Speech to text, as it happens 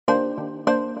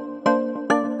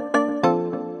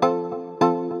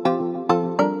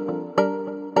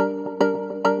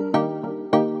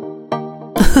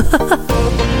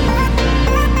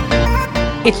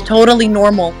It's totally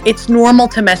normal. It's normal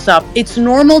to mess up. It's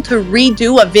normal to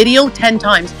redo a video 10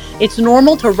 times. It's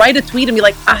normal to write a tweet and be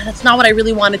like, that's not what I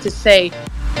really wanted to say.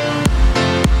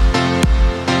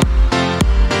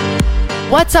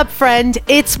 What's up, friend?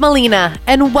 It's Melina,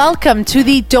 and welcome to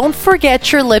the Don't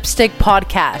Forget Your Lipstick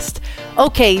podcast.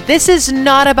 Okay, this is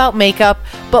not about makeup,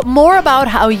 but more about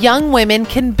how young women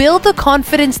can build the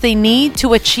confidence they need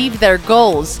to achieve their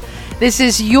goals. This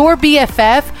is your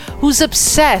BFF who's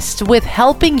obsessed with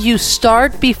helping you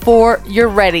start before you're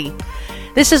ready.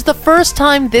 This is the first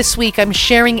time this week I'm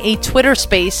sharing a Twitter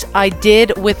space I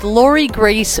did with Lori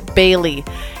Grace Bailey.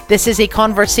 This is a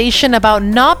conversation about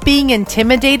not being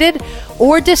intimidated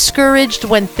or discouraged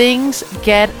when things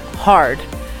get hard.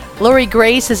 Lori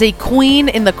Grace is a queen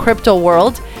in the crypto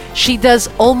world. She does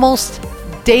almost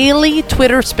daily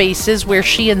Twitter spaces where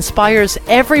she inspires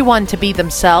everyone to be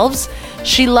themselves.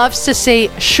 She loves to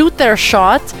say, shoot their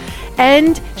shot,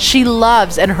 and she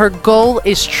loves, and her goal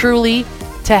is truly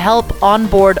to help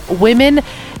onboard women,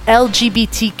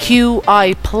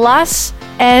 LGBTQI+,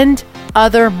 and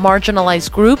other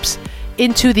marginalized groups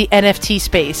into the NFT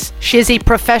space. She is a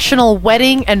professional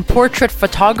wedding and portrait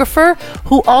photographer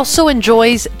who also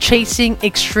enjoys chasing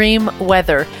extreme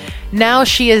weather. Now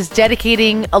she is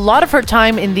dedicating a lot of her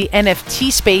time in the NFT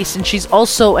space, and she's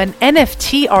also an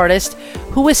NFT artist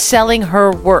who is selling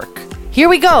her work. Here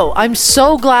we go. I'm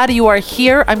so glad you are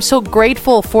here. I'm so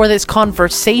grateful for this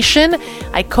conversation.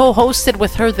 I co-hosted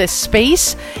with her this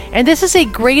space, and this is a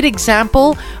great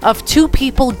example of two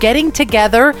people getting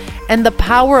together and the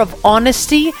power of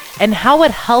honesty and how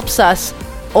it helps us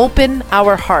open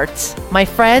our hearts. My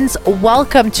friends,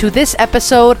 welcome to this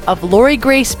episode of Lori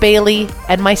Grace Bailey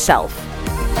and myself.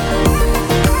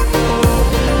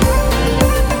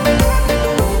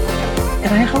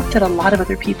 And I hope that a lot of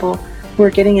other people who are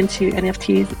getting into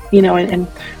NFTs, and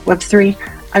Web3,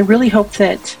 I really hope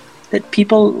that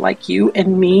people like you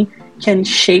and me can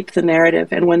shape the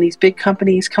narrative. And when these big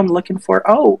companies come looking for,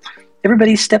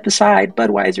 everybody step aside,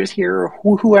 Budweiser's here,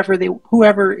 or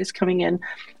whoever is coming in,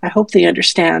 I hope they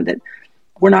understand that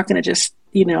we're not going to just,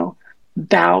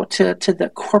 bow to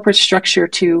the corporate structure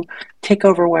to take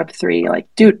over Web3.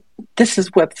 Like, dude, this is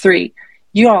Web3.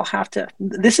 You all have to,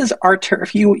 this is our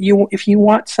turf. If you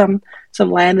want some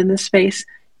land in this space,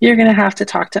 you're going to have to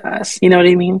talk to us. You know what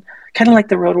I mean? Kind of like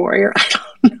the Road Warrior.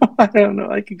 I don't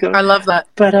know. I could go. I love that.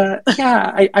 But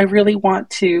I really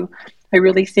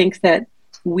think that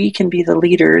we can be the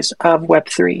leaders of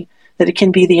Web3, that it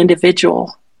can be the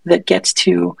individual that gets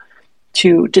to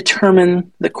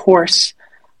determine the course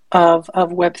of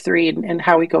Web3 and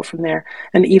how we go from there.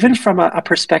 And even from a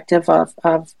perspective of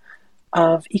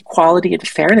equality and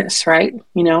fairness, right?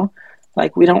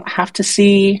 Like we don't have to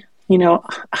see,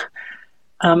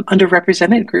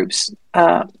 underrepresented groups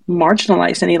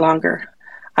marginalized any longer.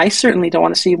 I certainly don't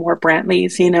want to see more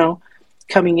Brantleys,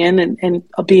 coming in and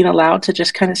being allowed to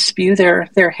just kind of spew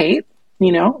their hate,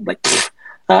 no,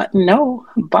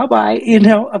 bye-bye,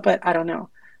 but I don't know.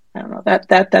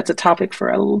 That's a topic for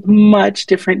a much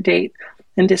different date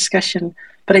and discussion.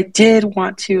 But I did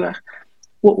want to,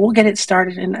 we'll get it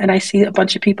started. And I see a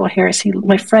bunch of people here. I see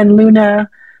my friend Luna.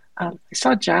 I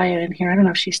saw Jaya in here. I don't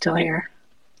know if she's still here.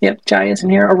 Yep, Jaya's in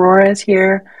here. Aurora is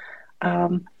here.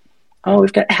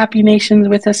 We've got Happy Nations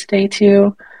with us today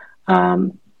too.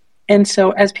 And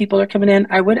so as people are coming in,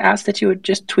 I would ask that you would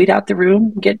just tweet out the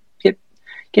room, get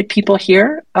people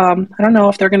here. I don't know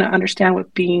if they're going to understand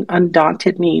what being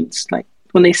undaunted means. Like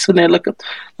when they look at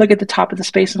the top of the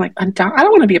space, I'm like, I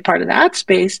don't want to be a part of that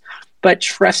space. But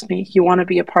trust me, you want to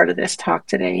be a part of this talk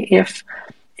today. If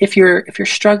you're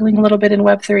struggling a little bit in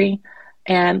Web3,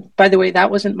 and by the way,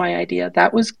 that wasn't my idea.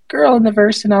 That was Girl in the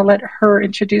Verse, and I'll let her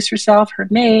introduce herself, her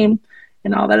name,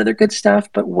 and all that other good stuff.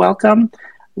 But welcome.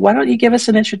 Why don't you give us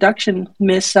an introduction,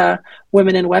 Miss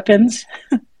Women and Weapons?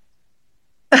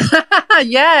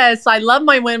 Yes, I love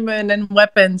my women and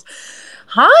weapons.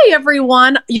 Hi,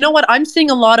 everyone. You know what? I'm seeing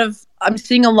a lot of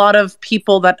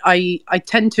people that I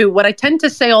tend to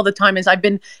say all the time is I've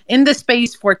been in this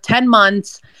space for 10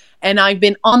 months and I've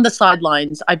been on the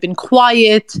sidelines. I've been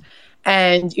quiet.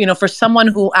 And, for someone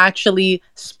who actually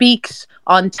speaks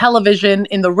on television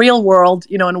in the real world,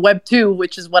 in Web 2,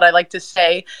 which is what I like to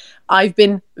say, I've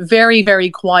been very, very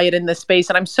quiet in this space.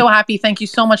 And I'm so happy. Thank you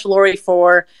so much, Lori,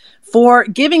 for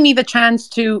giving me the chance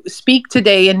to speak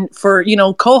today and for,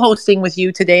 co-hosting with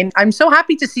you today. And I'm so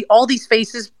happy to see all these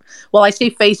faces. Well, I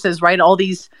say faces, right? All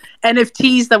these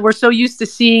NFTs that we're so used to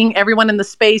seeing, everyone in the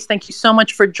space. Thank you so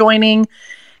much for joining.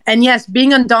 And yes,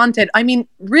 being undaunted. I mean,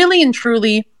 really and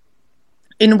truly,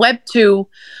 in Web 2,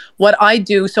 what I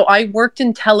do, so I worked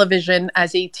in television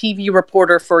as a TV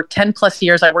reporter for 10 plus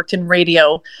years. I worked in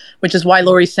radio, which is why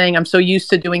Lori's saying I'm so used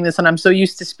to doing this and I'm so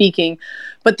used to speaking.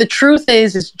 But the truth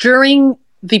is during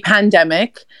the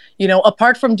pandemic,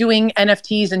 apart from doing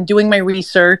NFTs and doing my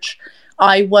research,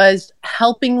 I was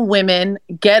helping women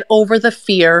get over the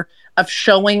fear of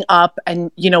showing up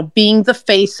and, being the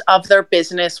face of their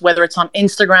business, whether it's on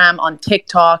Instagram, on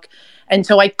TikTok. And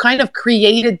so I kind of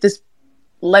created this,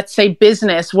 let's say,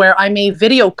 business where I'm a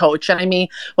video coach. And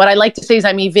what I like to say is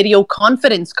I'm a video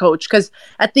confidence coach, because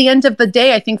at the end of the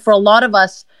day, I think for a lot of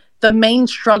us, the main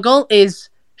struggle is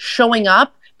showing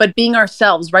up, but being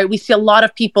ourselves, right? We see a lot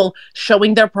of people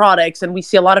showing their products and we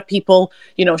see a lot of people,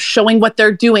 showing what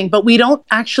they're doing, but we don't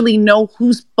actually know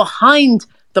who's behind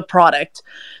the product.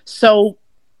 So,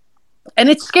 and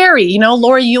it's scary,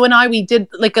 Lori, you and I, we did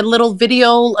like a little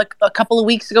video a couple of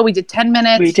weeks ago. We did 10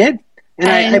 minutes. We did.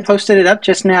 And I posted it up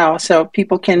just now, so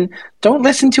people don't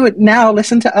listen to it now,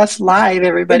 listen to us live,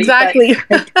 everybody. Exactly.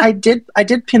 I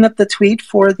did pin up the tweet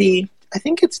for I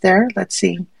think it's there. Let's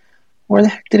see. Where the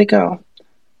heck did it go?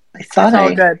 I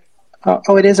thought good.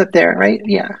 Oh, it is up there, right?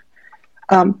 Yeah.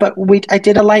 But I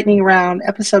did a lightning round,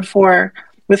 episode 4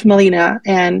 with Melina,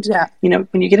 and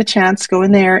when you get a chance, go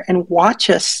in there and watch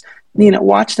us.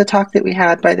 Watch the talk that we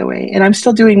had, by the way. And I'm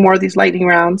still doing more of these lightning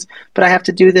rounds, but I have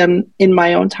to do them in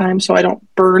my own time so I don't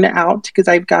burn out, because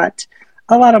I've got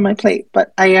a lot on my plate.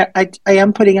 But I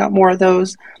am putting out more of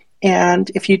those.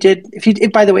 And if you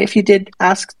did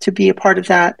ask to be a part of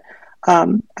that,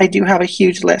 I do have a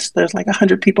huge list. There's like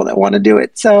 100 people that want to do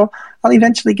it. So I'll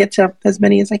eventually get to as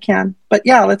many as I can. But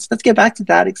yeah, let's get back to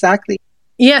that. Exactly.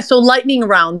 Yeah. So lightning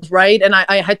rounds, right? And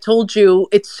I had told you,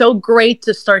 it's so great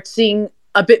to start seeing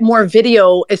a bit more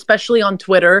video, especially on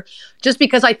Twitter, just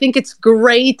because I think it's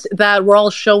great that we're all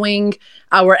showing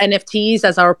our NFTs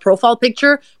as our profile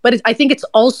picture. But I think it's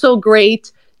also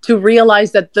great to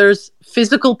realize that there's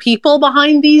physical people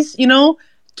behind these,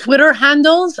 Twitter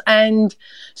handles. And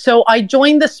so I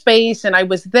joined the space and I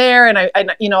was there, and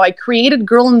I created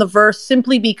Girl in the Verse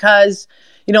simply because,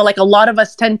 like a lot of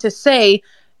us tend to say,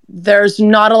 there's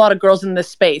not a lot of girls in this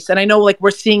space. And I know like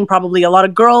we're seeing probably a lot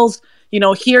of girls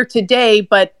here today,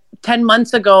 but 10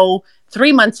 months ago,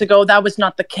 3 months ago, that was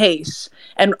not the case.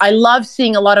 And I love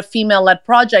seeing a lot of female-led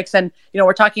projects. And,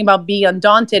 we're talking about Be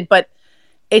Undaunted, but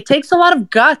it takes a lot of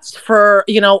guts for,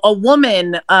 a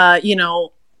woman,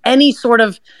 any sort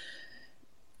of,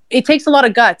 it takes a lot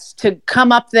of guts to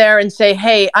come up there and say,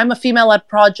 hey, I'm a female-led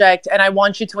project and I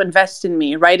want you to invest in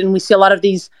me, right? And we see a lot of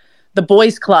the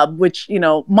boys club, which,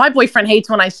 my boyfriend hates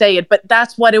when I say it, but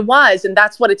that's what it was. And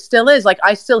that's what it still is. Like,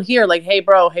 I still hear like, hey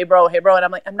bro, hey bro, hey bro. And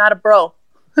I'm like, I'm not a bro,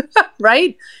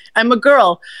 right? I'm a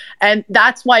girl. And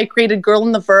that's why I created Girl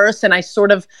in the Verse. And I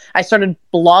started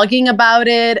blogging about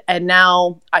it. And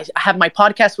now I have my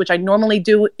podcast, which I normally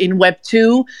do in Web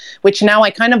 2, which now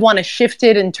I kind of want to shift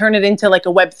it and turn it into like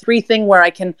a Web 3 thing where I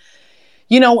can,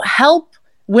 help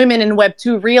women in Web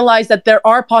 2 realize that there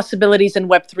are possibilities in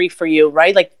Web 3 for you,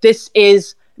 right? Like, this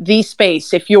is the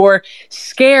space. If you're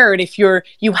scared, if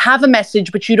you have a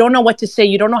message, but you don't know what to say,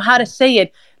 you don't know how to say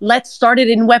it, let's start it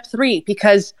in Web 3,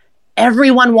 because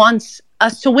everyone wants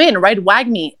us to win, right?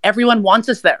 WAGMI, everyone wants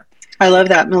us there. I love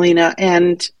that, Melina.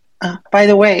 And by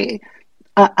the way,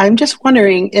 I'm just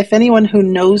wondering if anyone who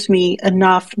knows me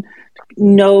enough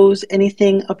knows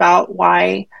anything about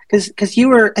why, because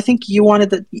I think you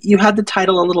had the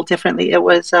title a little differently. It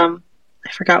was I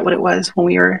forgot what it was when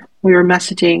we were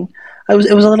messaging. It was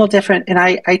a little different, and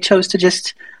I chose to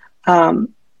just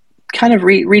kind of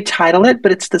retitle it,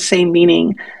 but it's the same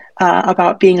meaning,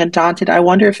 about being undaunted. I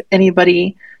wonder if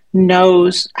anybody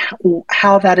knows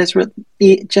how that is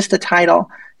just the title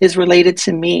is related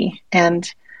to me. And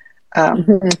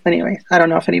anyway, I don't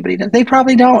know if anybody does. They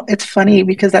probably don't. It's funny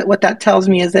because what that tells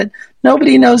me is that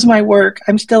nobody knows my work.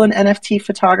 I'm still an NFT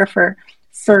photographer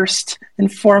first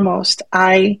and foremost.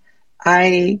 I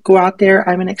go out there.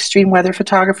 I'm an extreme weather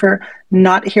photographer,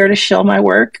 not here to show my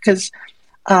work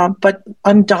but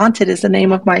Undaunted is the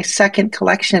name of my second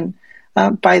collection.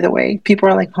 By the way, people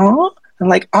are like, huh? I'm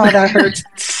like, oh, that hurts.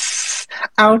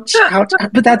 Ouch, ouch.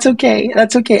 But that's okay.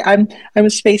 That's okay. I'm a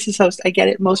Spaces host. I get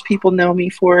it. Most people know me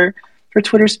for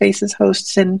Twitter Spaces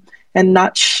hosts and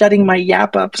not shutting my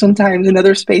yap up sometimes in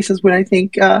other spaces when I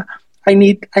think we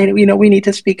need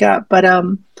to speak up. But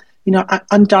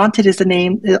Undaunted is the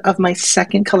name of my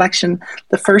second collection.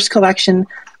 The first collection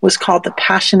was called The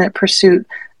Passionate Pursuit,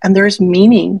 and there's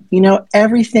meaning.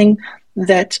 Everything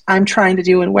that I'm trying to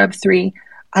do in Web3,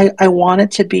 I want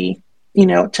it to be,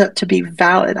 to be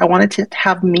valid. I want it to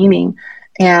have meaning.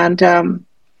 And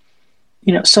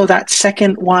so that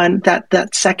second one,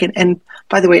 that second, and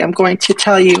by the way, I'm going to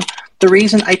tell you the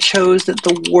reason I chose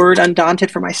the word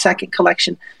undaunted for my second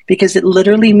collection, because it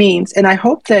literally means, and I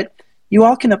hope that you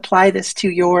all can apply this to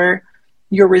your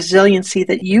resiliency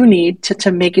that you need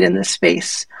to make it in this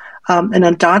space. And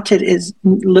undaunted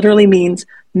literally means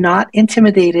not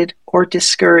intimidated or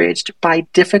discouraged by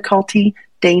difficulty,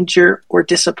 danger, or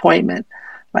disappointment.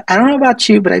 I don't know about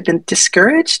you, but I've been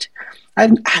discouraged. I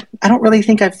don't really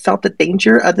think I've felt the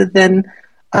danger other than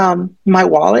my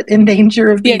wallet in danger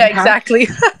of being hacked. Exactly.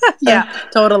 Yeah,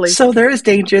 totally. So there is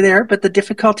danger there, but the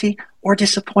difficulty or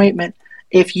disappointment.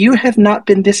 If you have not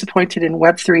been disappointed in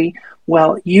Web3,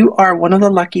 well, you are one of the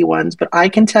lucky ones, but I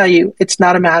can tell you it's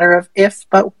not a matter of if,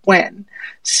 but when.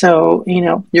 So,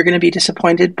 you're going to be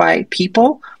disappointed by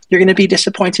people. You're going to be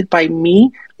disappointed by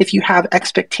me if you have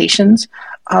expectations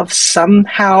of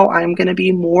somehow I'm going to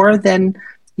be more than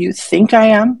you think I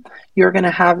am. You're going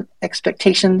to have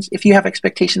expectations. If you have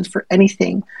expectations for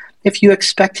anything, if you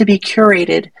expect to be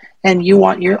curated and you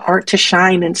want your art to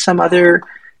shine in some other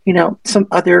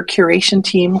curation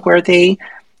team where they,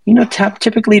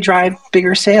 typically drive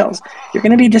bigger sales, you're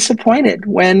going to be disappointed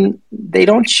when they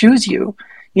don't choose you.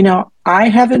 I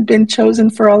haven't been chosen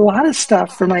for a lot of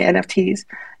stuff for my NFTs.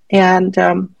 And,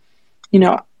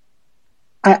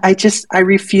 I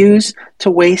refuse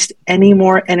to waste any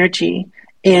more energy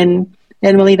in,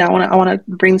 and Melina, I want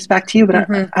to bring this back to you, but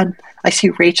I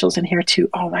see Rachel's in here too.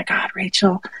 Oh my God,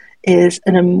 Rachel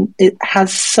it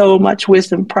has so much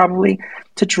wisdom probably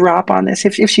to drop on this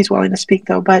if she's willing to speak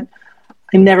though, but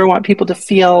I never want people to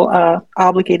feel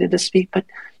obligated to speak. But,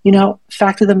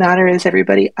 fact of the matter is,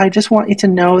 everybody, I just want you to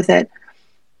know that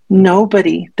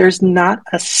there's not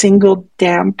a single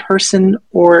damn person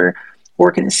or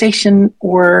organization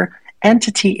or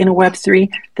entity in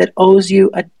Web3 that owes you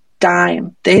a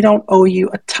dime. They don't owe you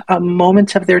a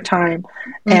moment of their time.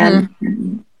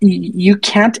 And you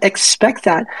can't expect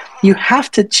that. You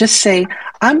have to just say,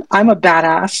 I'm a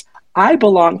badass. I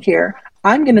belong here.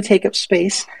 I'm going to take up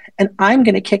space and I'm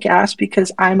going to kick ass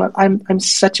because I'm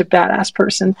such a badass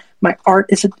person. My art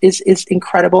is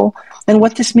incredible. And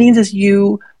what this means is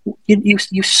you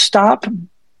stop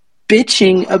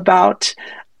bitching about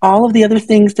all of the other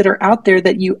things that are out there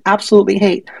that you absolutely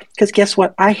hate. Because guess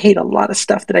what? I hate a lot of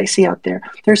stuff that I see out there.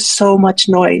 There's so much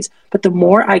noise. But the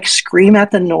more I scream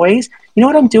at the noise, you know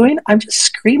what I'm doing? I'm just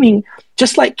screaming,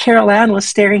 just like Carol Ann was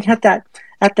staring at that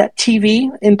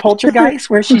TV in Poltergeist,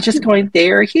 where she's just going,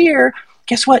 they're here.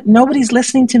 Guess what? Nobody's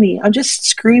listening to me. I'm just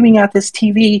screaming at this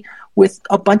TV with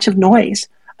a bunch of noise.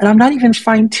 And I'm not even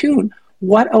fine-tuned.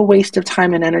 What a waste of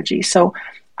time and energy. So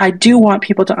I do want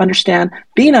people to understand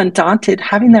being undaunted,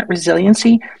 having that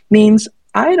resiliency means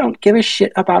I don't give a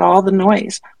shit about all the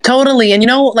noise. Totally. And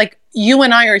like you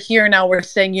and I are here now, we're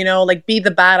saying, be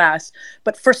the badass.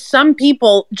 But for some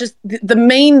people, just the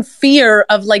main fear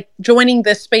of joining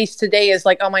this space today is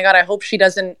oh my God, I hope she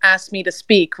doesn't ask me to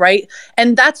speak. Right.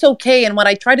 And that's okay. And what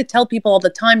I try to tell people all the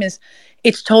time is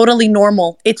it's totally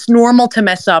normal. It's normal to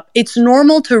mess up. It's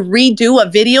normal to redo a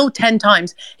video 10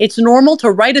 times. It's normal to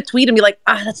write a tweet and be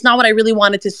that's not what I really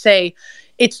wanted to say.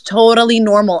 It's totally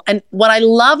normal. And what I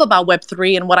love about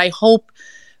Web3 and what I hope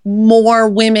more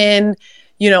women,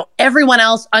 everyone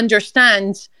else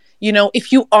understands,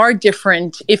 if you are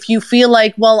different, if you feel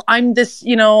well, I'm this,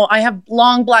 I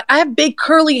have big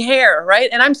curly hair, right?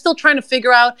 And I'm still trying to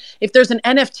figure out if there's an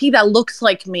NFT that looks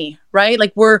like me, right?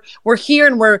 We're here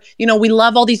and we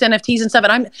love all these NFTs and stuff.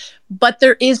 But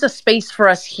there is a space for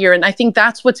us here. And I think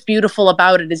that's what's beautiful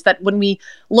about it, is that when we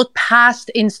look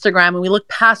past Instagram and we look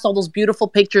past all those beautiful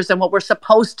pictures and what we're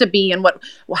supposed to be and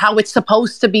how it's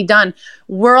supposed to be done,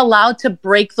 we're allowed to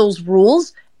break those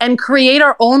rules and create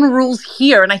our own rules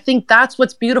here. And I think that's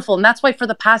what's beautiful. And that's why for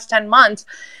the past 10 months,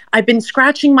 I've been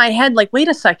scratching my head wait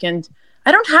a second,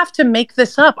 I don't have to make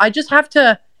this up. I just have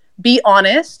to be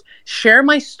honest, share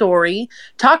my story,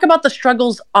 talk about the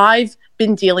struggles I've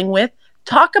been dealing with,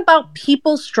 talk about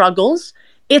people's struggles.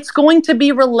 It's going to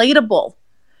be relatable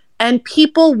and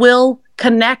people will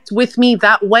connect with me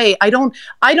that way. I don't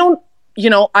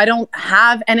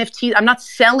have NFTs. I'm not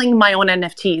selling my own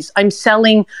NFTs. I'm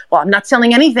not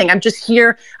selling anything. I'm just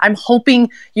here. I'm hoping,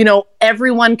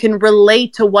 everyone can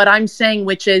relate to what I'm saying,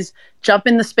 which is jump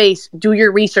in the space, do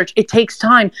your research. It takes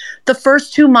time. The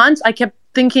first 2 months, I kept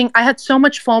thinking, I had so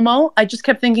much FOMO. I just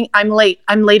kept thinking, I'm late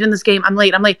in this game. I'm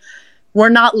late. We're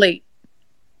not late.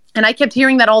 And I kept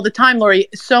hearing that all the time, Lori.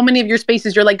 So many of your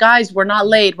spaces, you're guys, we're not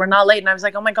late. And I was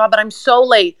oh my God, but I'm so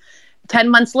late. 10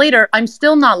 months later, I'm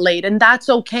still not late, and that's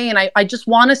okay. And I just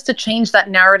want us to change that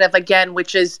narrative again,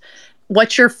 which is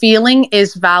what you're feeling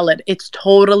is valid. It's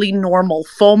totally normal.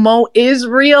 FOMO is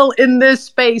real in this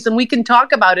space, and we can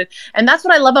talk about it. And that's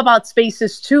what I love about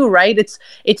spaces too, right?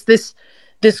 It's this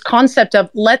concept of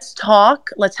let's talk,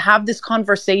 let's have this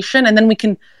conversation, and then we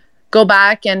can go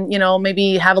back and, you know,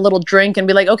 maybe have a little drink and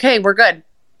be like, okay, we're good.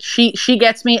 She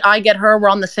gets me, I get her, we're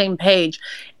on the same page.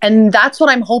 And that's what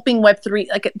I'm hoping Web3,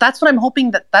 like, that's what I'm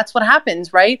hoping that's what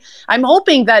happens, right? I'm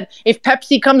hoping that if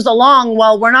Pepsi comes along,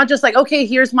 well, we're not just like, okay,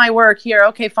 here's my work here.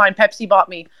 Okay, fine, Pepsi bought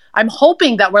me. I'm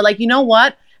hoping that we're like, you know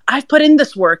what? I've put in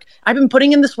this work. I've been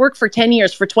putting in this work for 10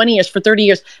 years, for 20 years, for 30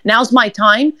 years. Now's my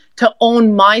time to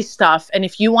own my stuff. And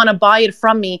if you want to buy it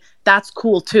from me, that's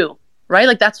cool too, right?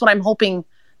 Like, that's what I'm hoping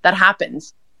that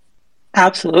happens.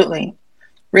 Absolutely.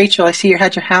 Rachel, I see you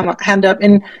had your hand up,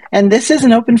 and this is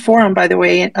an open forum, by the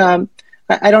way.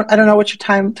 I don't know what your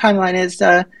timeline is,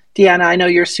 Deanna. I know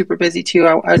you're super busy too.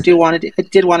 I did want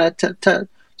to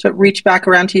reach back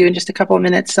around to you in just a couple of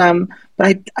minutes. But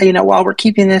I you know, while we're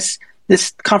keeping this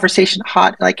conversation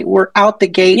hot, like, we're out the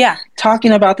gate,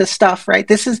 talking about this stuff, right?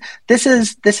 This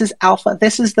is alpha.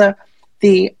 This is the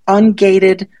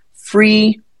ungated,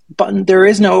 free button. There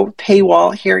is no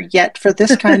paywall here yet for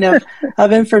this kind of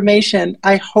information.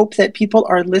 I hope that people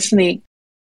are listening.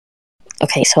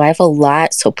 Okay, so I have a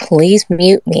lot, so please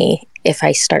mute me if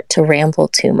I start to ramble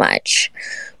too much.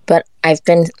 But I've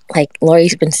been, like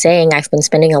Lori's been saying, I've been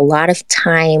spending a lot of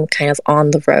time kind of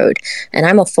on the road, and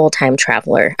I'm a full-time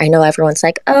traveler. I know everyone's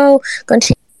like, oh, going to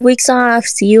take weeks off,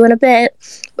 see you in a bit.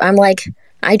 I'm like,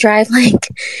 I drive like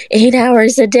 8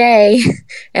 hours a day,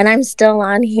 and I'm still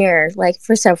on here like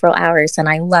for several hours, and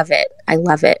I love it. I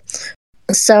love it.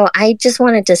 So I just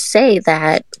wanted to say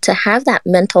that to have that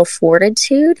mental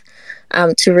fortitude,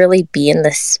 to really be in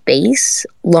this space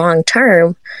long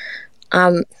term,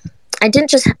 I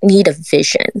didn't just need a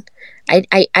vision.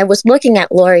 I was looking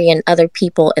at Lori and other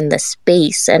people in this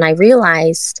space, and I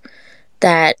realized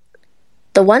that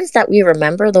the ones that we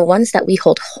remember, the ones that we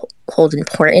hold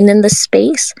important in this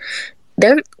space,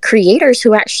 they're creators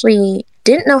who actually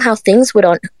didn't know how things would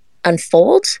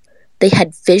unfold. They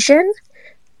had vision,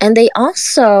 and they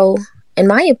also, in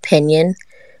my opinion,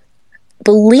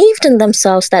 believed in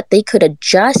themselves that they could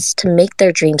adjust to make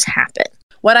their dreams happen.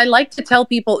 What I like to tell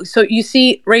people, so you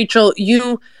see, Rachel,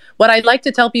 what I like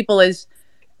to tell people is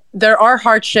there are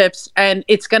hardships, and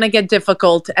it's going to get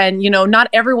difficult. And, you know, not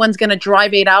everyone's going to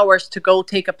drive 8 hours to go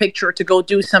take a picture, to go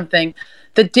do something.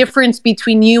 The difference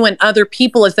between you and other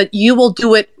people is that you will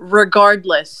do it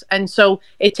regardless. And so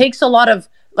it takes a lot of,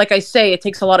 like I say, it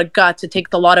takes a lot of guts. It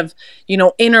takes a lot of, you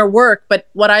know, inner work. But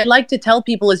what I like to tell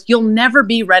people is you'll never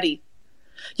be ready.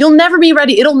 You'll never be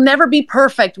ready. It'll never be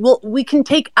perfect. We can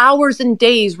take hours and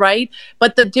days, right?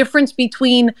 But the difference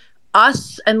between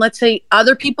us and, let's say,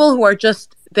 other people who are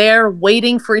just there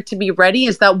waiting for it to be ready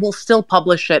is that we'll still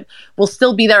publish it. We'll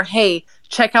still be there. Hey,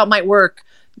 check out my work.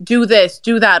 Do this,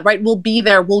 do that, right? We'll be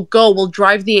there. We'll go. We'll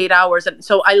drive the 8 hours. And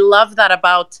so I love that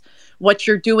about what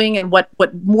you're doing and what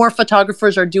more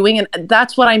photographers are doing. And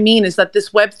that's what I mean is that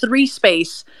this Web3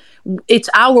 space, it's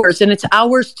ours, and it's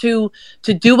ours to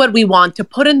do what we want, to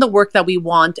put in the work that we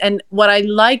want. And what I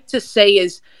like to say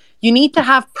is you need to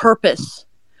have purpose.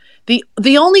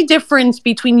 The only difference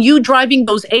between you driving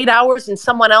those 8 hours and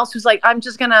someone else who's like, I'm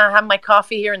just going to have my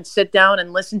coffee here and sit down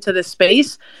and listen to this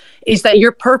space, is that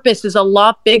your purpose is a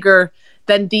lot bigger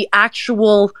than the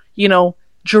actual, you know,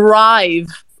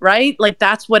 drive, right? Like,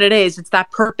 that's what it is. It's that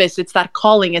purpose. It's that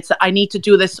calling. It's that I need to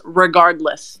do this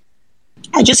regardless.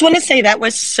 I just want to say that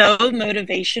was so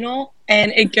motivational,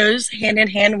 and it goes hand in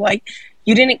hand. Like,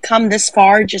 you didn't come this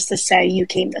far just to say you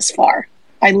came this far.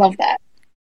 I love that.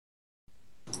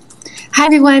 Hi,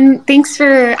 everyone. Thanks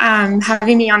for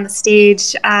having me on the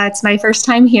stage. It's my first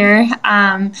time here.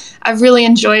 I've really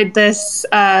enjoyed this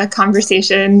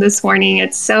conversation this morning.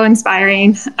 It's so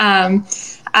inspiring. So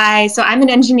I'm an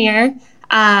engineer.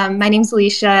 My name's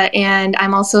Alicia, and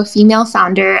I'm also a female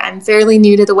founder. I'm fairly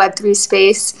new to the Web3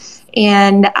 space,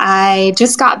 and I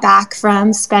just got back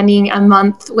from spending a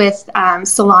month with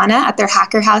Solana at their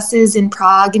hacker houses in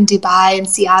Prague and Dubai and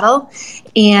Seattle.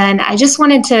 And I just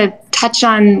wanted to touch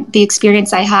on the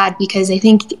experience I had, because I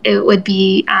think it would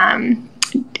be,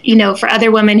 for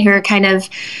other women who are kind of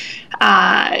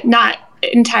not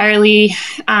entirely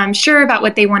sure about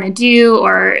what they want to do,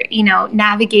 or,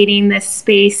 navigating this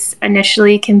space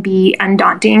initially can be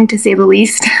undaunting, to say the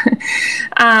least.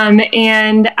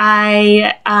 And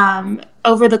I,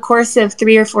 over the course of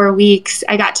 3 or 4 weeks,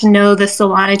 I got to know the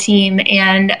Solana team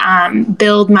and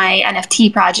build my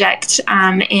NFT project.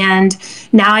 And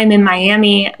now I'm in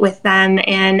Miami with them,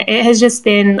 and it has just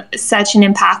been such an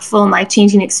impactful and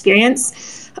life-changing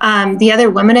experience. the other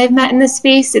women I've met in this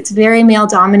space, it's very male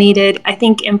dominated. I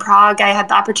think in Prague, I had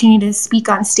the opportunity to speak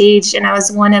on stage, and I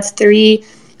was one of 3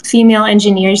 female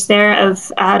engineers there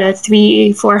out of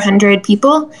 400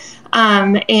 people.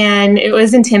 And it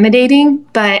was intimidating,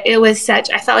 but it was I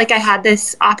felt like I had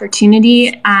this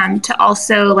opportunity to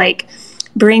also like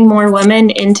bring more women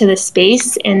into the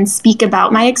space and speak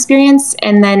about my experience.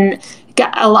 And then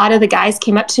a lot of the guys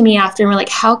came up to me after and were like,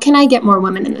 how can I get more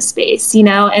women in the space?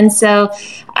 And so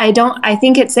I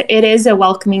think it is a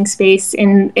welcoming space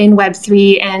in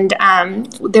Web3.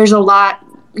 And there's a lot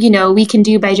we can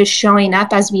do by just showing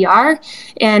up as we are.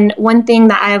 And one thing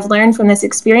that I have learned from this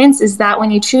experience is that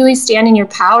when you truly stand in your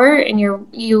power and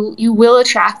you will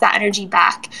attract that energy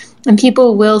back, and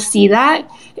people will see that.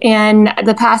 And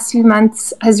the past few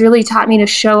months has really taught me to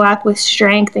show up with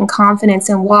strength and confidence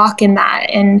and walk in that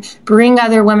and bring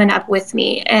other women up with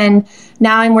me. And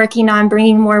now I'm working on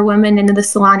bringing more women into the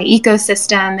Solana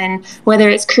ecosystem, and whether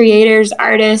it's creators,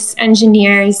 artists,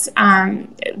 engineers,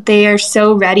 they are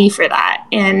so ready for that.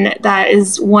 And that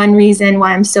is one reason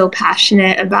why I'm so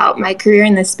passionate about my career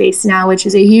in this space now, which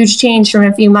is a huge change from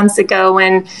a few months ago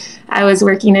when I was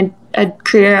working a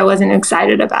career I wasn't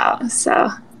excited about. So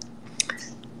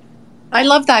I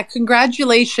love that.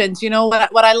 Congratulations.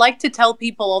 What I like to tell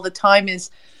people all the time is,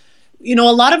 a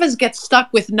lot of us get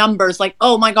stuck with numbers like,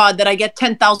 oh my God, did I get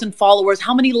 10,000 followers?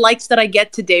 How many likes did I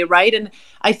get today? Right. And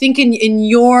I think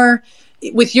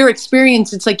with your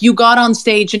experience, it's like you got on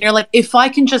stage and you're like, if I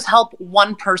can just help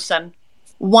one person,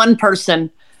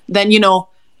 then,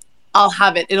 I'll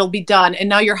have it. It'll be done. And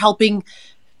now you're helping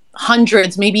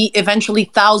hundreds, maybe eventually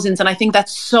thousands. And I think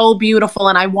that's so beautiful.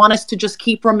 And I want us to just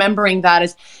keep remembering that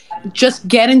is just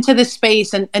get into this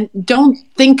space and don't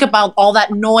think about all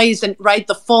that noise and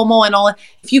the FOMO and all that.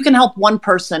 If you can help one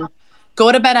person,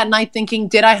 go to bed at night thinking,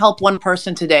 did I help one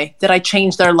person today? Did I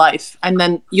change their life? And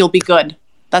then you'll be good.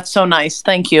 That's so nice.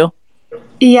 Thank you.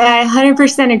 Yeah, I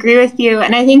 100% agree with you.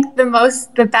 And I think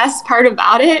the best part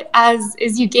about it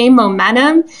is you gain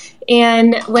momentum.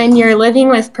 And when you're living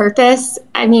with purpose,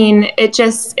 I mean, it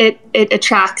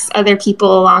attracts other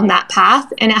people along that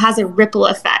path, and it has a ripple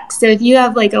effect. So if you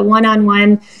have like a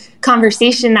one-on-one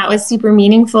conversation that was super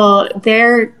meaningful,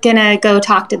 they're gonna go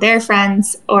talk to their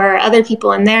friends or other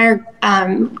people in their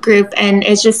group, and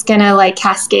it's just gonna like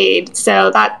cascade.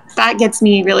 So that gets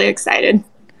me really excited.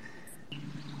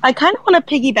 I kind of want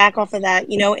to piggyback off of that.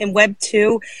 In Web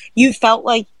 2, you felt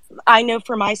like, I know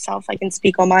for myself, I can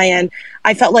speak on my end,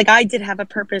 I felt like I did have a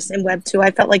purpose in Web 2.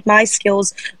 I felt like my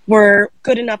skills were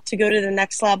good enough to go to the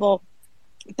next level,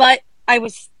 but I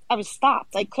was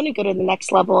stopped. I couldn't go to the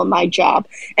next level in my job.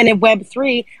 And in Web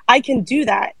 3, I can do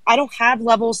that. I don't have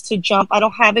levels to jump. I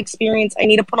don't have experience I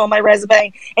need to put on my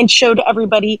resume and show to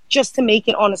everybody just to make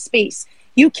it on a space.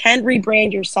 You can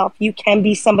rebrand yourself. You can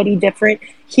be somebody different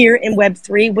here in Web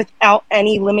 3 without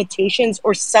any limitations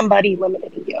or somebody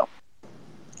limiting you.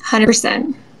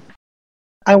 100%.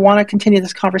 I want to continue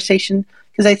this conversation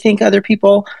because I think other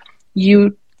people,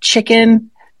 you chicken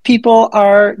people,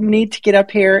 need to get up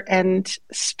here and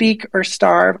speak or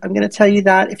starve. I'm going to tell you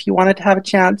that if you wanted to have a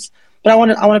chance. But I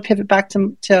want to pivot back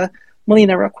to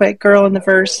Melina real quick, girl in the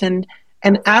verse, and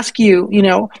ask you,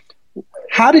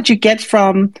 how did you get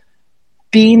from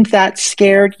being that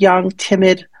scared, young,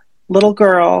 timid little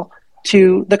girl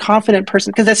to the confident person?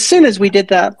 Because as soon as we did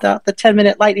the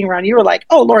 10-minute lightning round, you were like,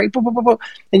 oh, Lori, boo, boo, boo, boo.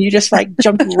 And you just like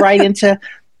jumped right into,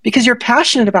 because you're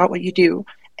passionate about what you do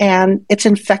and it's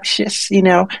infectious, and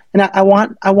I kind of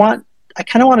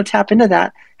want to tap into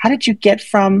that. How did you get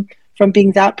from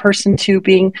being that person to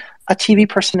being a TV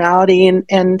personality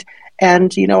and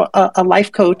a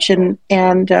life coach and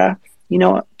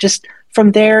just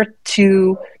from there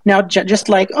to now just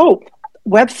like, oh,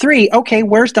 Web 3, okay,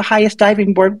 where's the highest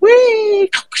diving board?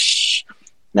 Whee!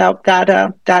 Now that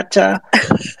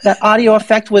audio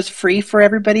effect was free for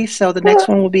everybody, so the next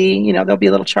one will be, there'll be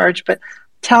a little charge. But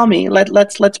tell me,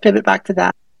 let's pivot back to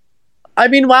that. I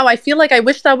mean, wow, I feel like I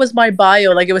wish that was my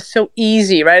bio. Like it was so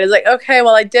easy, right? It's like, okay,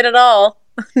 well, I did it all.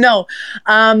 No,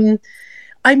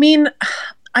 I mean,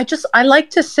 I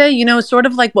like to say, sort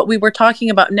of like what we were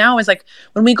talking about now is like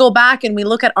when we go back and we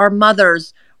look at our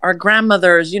mothers, our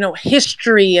grandmothers,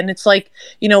 history, and it's like,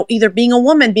 either being a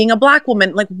woman, being a Black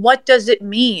woman, like what does it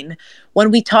mean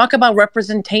when we talk about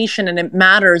representation and it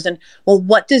matters? And well,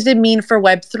 what does it mean for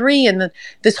Web3? And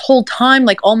this whole time,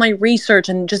 like all my research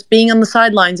and just being on the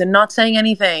sidelines and not saying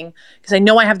anything, because I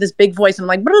know I have this big voice. I'm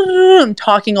like, I'm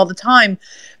talking all the time,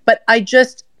 but I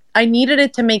needed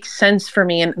it to make sense for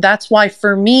me. And that's why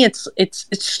for me, it's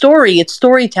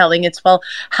storytelling. It's, well,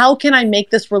 how can I make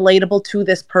this relatable to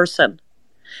this person?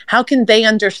 How can they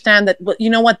understand that, well, you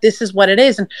know what, this is what it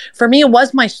is? And for me, it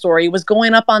was my story. It was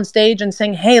going up on stage and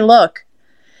saying, hey, look,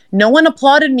 no one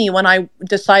applauded me when I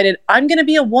decided I'm going to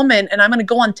be a woman and I'm going to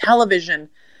go on television.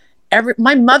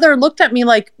 My mother looked at me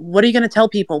like, what are you going to tell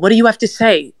people? What do you have to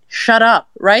say? Shut up,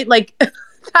 right? Like,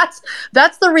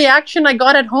 that's the reaction I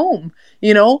got at home,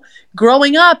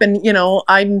 growing up. And,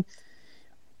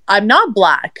 I'm not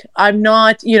black. I'm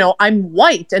not, I'm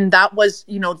white. And that was,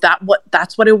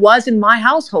 that's what it was in my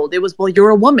household. It was, well, you're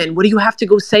a woman. What do you have to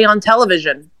go say on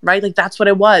television? Right? Like, that's what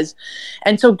it was.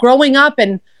 And so growing up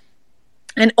and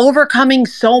overcoming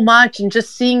so much and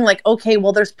just seeing like, okay,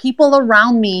 well, there's people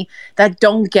around me that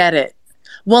don't get it.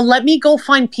 Well, let me go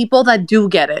find people that do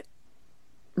get it.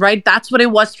 Right? That's what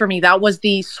it was for me. That was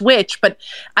the switch. But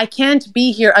I can't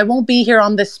be here. I won't be here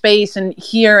on this space and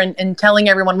here and telling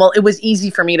everyone, well, it was easy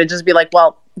for me to just be like,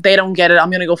 well, they don't get it. I'm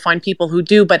going to go find people who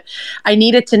do. But I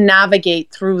needed to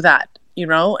navigate through that,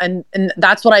 and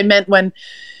that's what I meant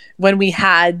when we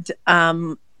had,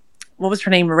 what was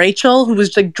her name? Rachel, who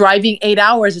was like driving 8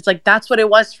 hours. It's like, that's what it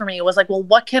was for me. It was like, well,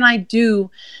 what can I do?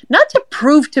 Not to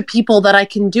prove to people that I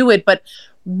can do it, but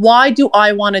why do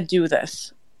I want to do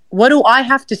this? What do I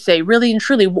have to say, really and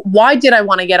truly? Why did I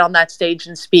want to get on that stage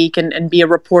and speak and be a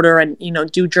reporter and,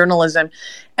 do journalism?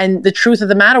 And the truth of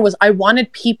the matter was I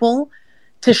wanted people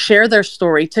to share their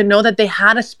story, to know that they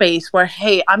had a space where,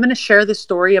 hey, I'm going to share this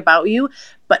story about you,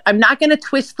 but I'm not going to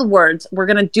twist the words. We're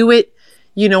going to do it,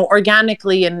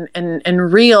 organically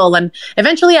and real. And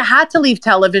eventually I had to leave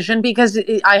television because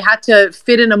I had to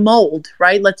fit in a mold,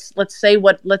 right? Let's say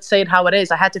it how it is.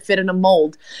 I had to fit in a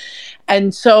mold.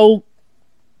 And so,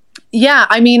 yeah,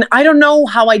 I mean, I don't know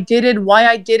how I did it, why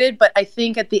I did it, but I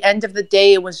think at the end of the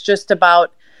day, it was just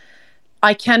about,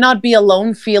 I cannot be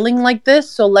alone feeling like this.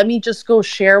 So let me just go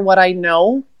share what I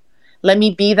know. Let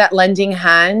me be that lending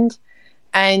hand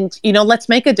and, let's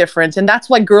make a difference. And that's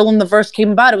why Girl in the Verse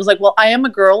came about. It was like, well, I am a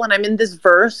girl and I'm in this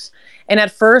verse. And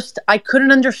at first I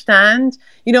couldn't understand,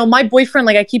 my boyfriend,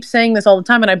 like I keep saying this all the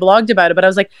time and I blogged about it, but I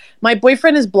was like, my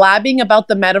boyfriend is blabbing about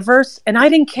the metaverse and I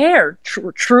didn't care.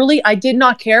 Truly, I did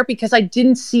not care because I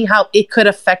didn't see how it could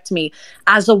affect me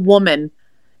as a woman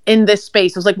in this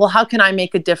space. I was like, well, how can I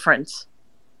make a difference?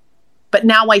 But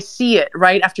now I see it,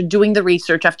 right? After doing the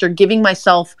research, after giving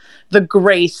myself the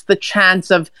grace, the chance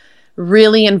of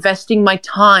really investing my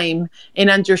time in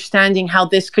understanding how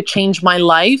this could change my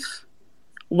life.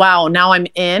 Wow, now I'm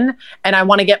in and I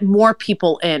want to get more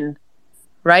people in,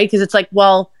 right? Because it's like,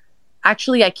 well,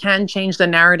 actually I can change the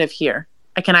narrative here.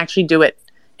 I can actually do it.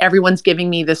 Everyone's giving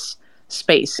me this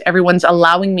space. Everyone's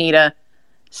allowing me to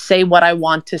say what I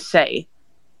want to say.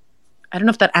 I don't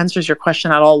know if that answers your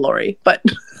question at all, Lori, but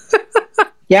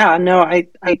yeah, no,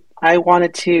 I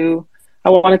wanted to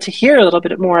hear a little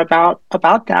bit more about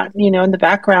that, in the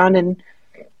background, and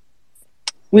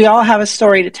we all have a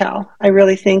story to tell. I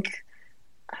really think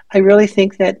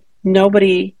that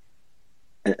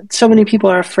so many people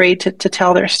are afraid to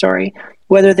tell their story,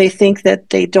 whether they think that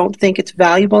they don't think it's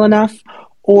valuable enough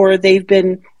or they've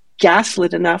been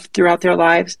gaslit enough throughout their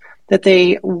lives that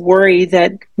they worry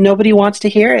that nobody wants to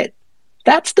hear it.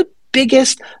 That's the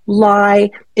biggest lie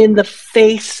in the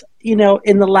face, in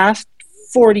the last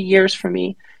 40 years for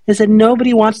me, is that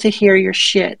nobody wants to hear your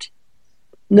shit.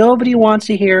 Nobody wants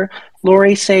to hear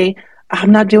Lori say,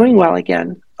 I'm not doing well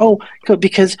again. Oh,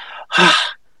 because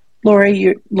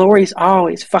Lori's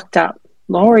always fucked up.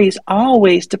 Lori's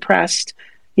always depressed,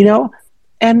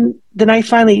 And then I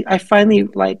finally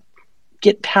like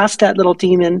get past that little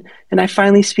demon and I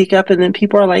finally speak up, and then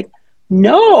people are like,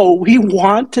 no, we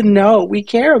want to know. We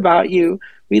care about you.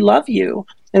 We love you.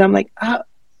 And I'm like,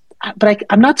 but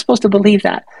I'm not supposed to believe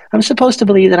that. I'm supposed to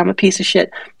believe that I'm a piece of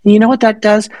shit. And you know what that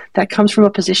does? That comes from a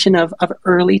position of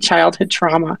early childhood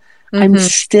trauma. Mm-hmm. I'm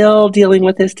still dealing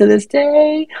with this to this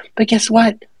day. But guess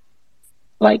what?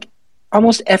 Like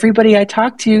almost everybody I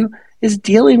talk to is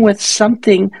dealing with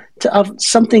something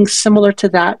similar to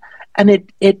that. And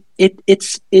it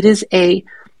is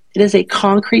a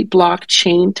concrete block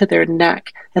chained to their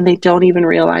neck, and they don't even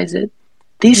realize it.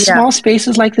 These small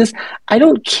spaces like this, I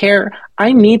don't care.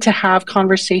 I need to have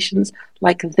conversations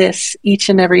like this each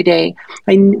and every day.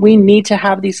 We need to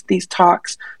have these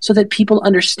talks so that people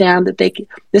understand that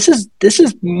this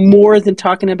is more than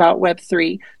talking about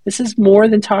Web3. This is more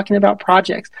than talking about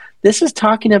projects. This is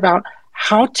talking about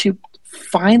how to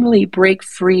finally break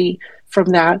free from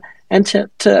that and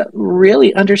to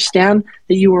really understand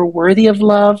that you are worthy of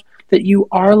love, that you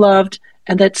are loved,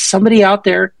 and that somebody out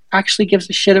there actually gives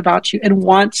a shit about you and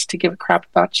wants to give a crap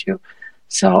about you.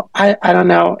 So I don't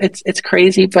know. It's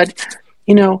crazy, but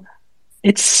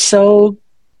it's so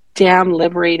damn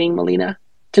liberating, Melina.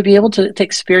 to be able to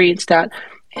experience that.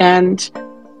 And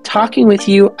talking with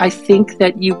you, I think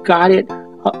that you got it.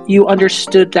 You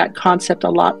understood that concept a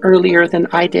lot earlier than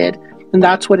I did. And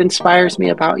that's what inspires me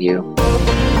about you.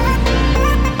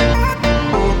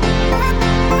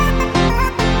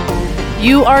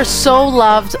 You are so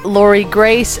loved, Lori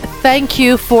Grace. Thank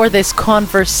you for this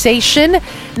conversation.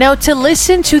 Now, to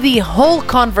listen to the whole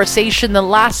conversation that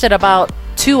lasted about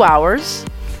 2 hours,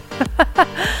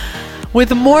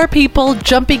 with more people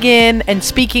jumping in and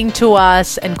speaking to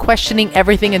us and questioning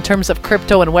everything in terms of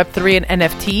crypto and Web3 and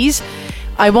NFTs,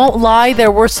 I won't lie, there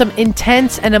were some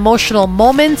intense and emotional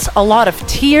moments, a lot of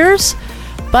tears,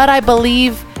 but I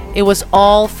believe it was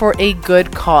all for a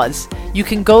good cause. You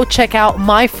can go check out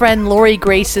my friend Lori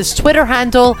Grace's Twitter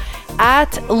handle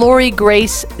at Lori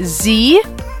Grace Z.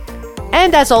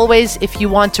 And as always, if you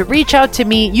want to reach out to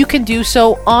me, you can do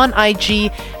so on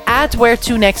IG at Where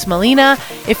To Next Melina.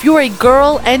 If you're a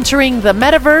girl entering the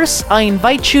metaverse, I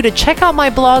invite you to check out my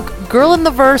blog, Girl in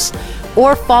the Verse,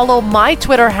 or follow my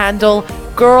Twitter handle,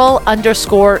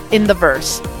 Girl_in the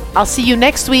Verse. I'll see you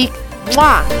next week.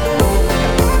 Mwah!